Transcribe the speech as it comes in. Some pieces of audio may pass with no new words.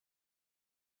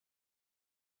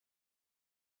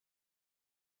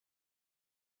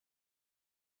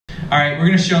All right, we're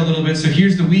going to show a little bit. So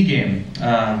here's the Wii game.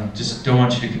 Just don't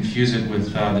want you to confuse it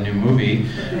with the new movie.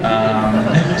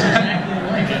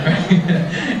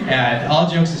 Yeah, all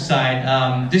jokes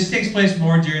aside, this takes place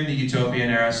more during the Utopian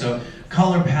era. So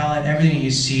color palette, everything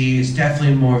you see is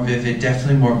definitely more vivid,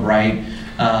 definitely more bright.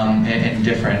 And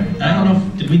different. I don't know,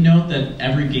 did we note that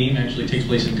every game actually takes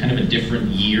place in kind of a different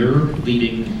year,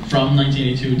 leading from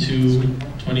 1982 to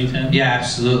 2010? Yeah,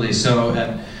 absolutely. So,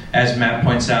 as Matt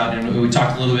points out, and we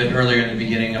talked a little bit earlier in the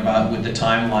beginning about with the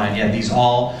timeline, yeah,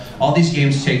 all these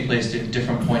games take place at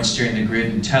different points during the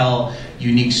grid and tell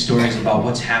unique stories about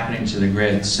what's happening to the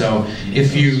grid. So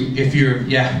if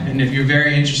you're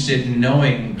very interested in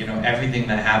knowing, you know, everything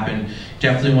that happened,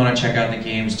 definitely want to check out the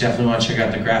games, definitely want to check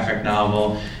out the graphic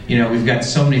novel. You know, we've got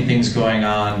so many things going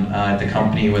on at the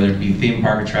company, whether it be theme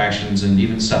park attractions and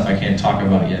even stuff I can't talk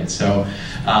about yet. So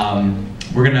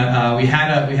we're gonna we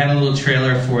had a little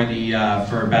trailer for the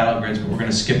for Battle Grids, but we're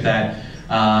gonna skip that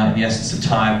in the essence of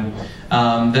time.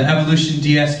 The Evolution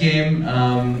DS game,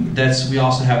 we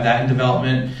also have that in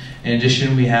development. In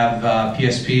addition, we have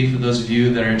PSP for those of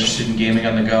you that are interested in gaming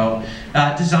on the go.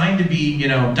 Designed to be, you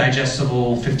know,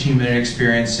 digestible 15-minute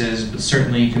experiences, but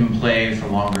certainly you can play for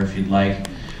longer if you'd like.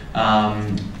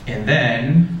 And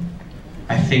then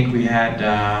I think we had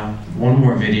one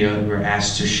more video that we were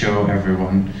asked to show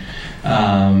everyone.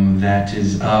 That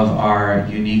is of our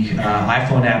unique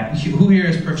iPhone app. Who here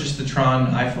has purchased the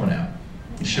Tron iPhone app?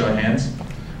 Show of hands.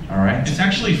 All right. It's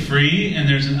actually free, and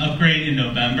there's an upgrade in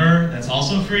November that's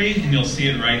also free, and you'll see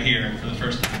it right here for the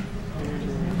first time.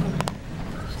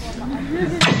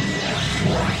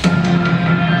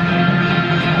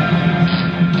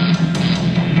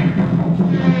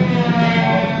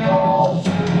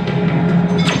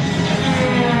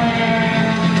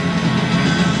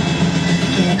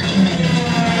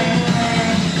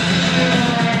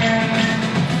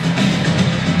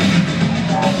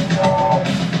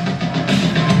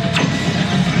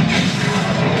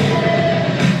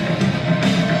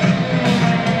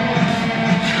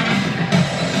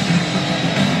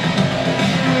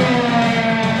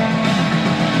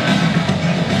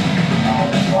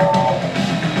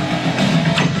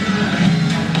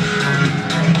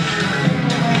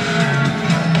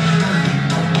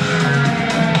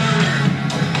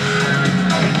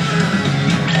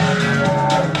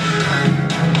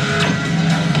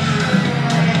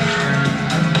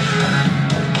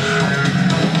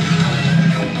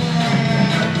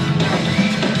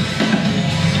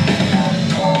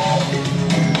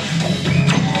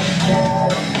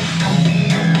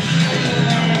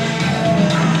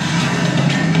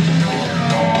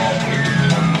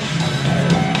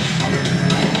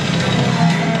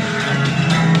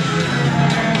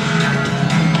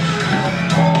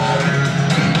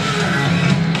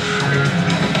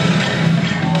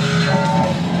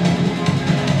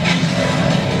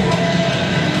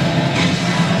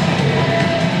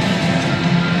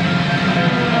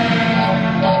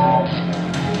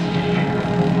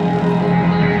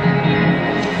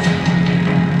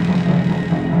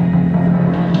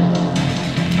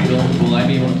 Will I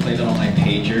be able to play that on my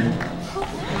pager?